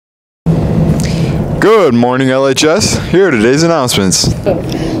Good morning, LHS. Here are today's announcements.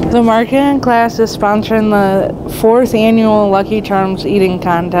 The marketing class is sponsoring the 4th annual Lucky Charms eating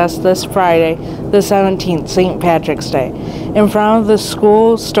contest this Friday, the 17th, St. Patrick's Day, in front of the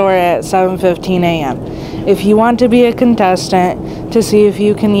school store at 7:15 a.m. If you want to be a contestant to see if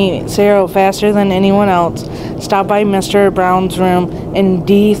you can eat cereal faster than anyone else, stop by Mr. Brown's room in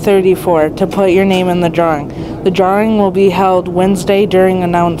D34 to put your name in the drawing. The drawing will be held Wednesday during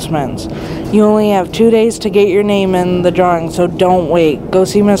announcements. You only have 2 days to get your name in the drawing, so don't wait. Go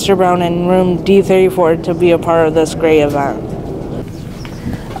see Mr. Brown in room D34 to be a part of this great event.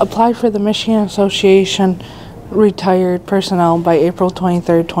 Apply for the Michigan Association Retired Personnel by April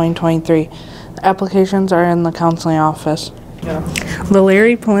 23, 2023. Applications are in the counseling office. The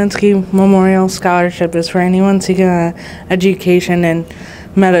Larry Polinsky Memorial Scholarship is for anyone seeking an education in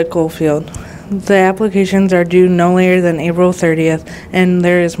medical field. The applications are due no later than April 30th, and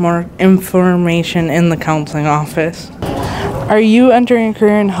there is more information in the counseling office. Are you entering a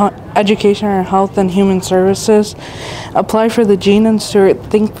career in education or health and human services? Apply for the Jean and Stuart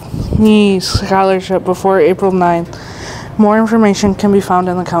Thinkney Scholarship before April 9th. More information can be found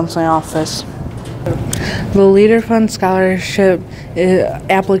in the counseling office. The Leader Fund Scholarship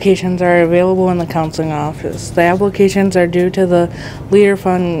applications are available in the counseling office. The applications are due to the Leader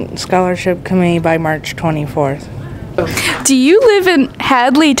Fund Scholarship Committee by March 24th. Do you live in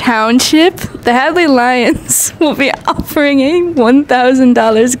Hadley Township? The Hadley Lions will be offering a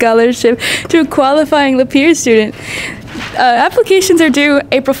 $1,000 scholarship to a qualifying Lapeer student. Applications are due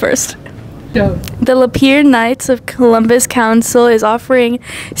April 1st. The Lapeer Knights of Columbus Council is offering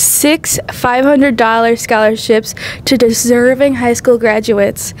 6 $500 scholarships to deserving high school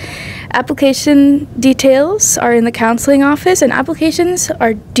graduates. Application details are in the counseling office, and applications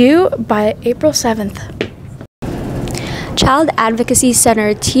are due by April 7th. Child Advocacy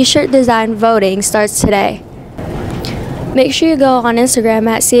Center t-shirt design voting starts today. Make sure you go on Instagram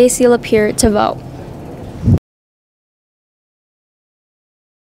at CAC Lapeer to vote.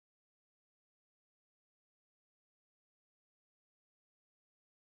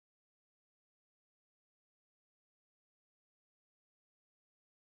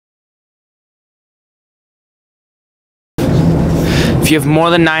 If you have more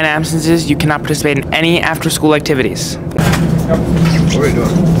than 9 absences, you cannot participate in any after-school activities. What are we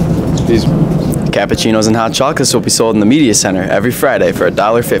doing? These cappuccinos and hot chocolates will be sold in the media center every Friday for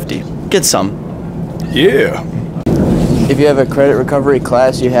 $1.50. Get some. Yeah. If you have a credit recovery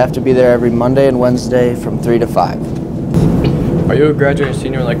class, you have to be there every Monday and Wednesday from 3 to 5. Are you a graduating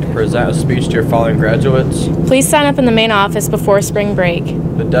senior and like to present a speech to your following graduates? Please sign up in the main office before spring break.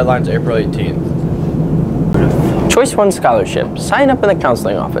 The deadline's April 18th. Choice 1 Scholarship. Sign up in the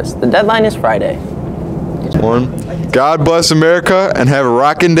counseling office. The deadline is Friday. God bless America and have a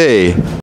rockin' day.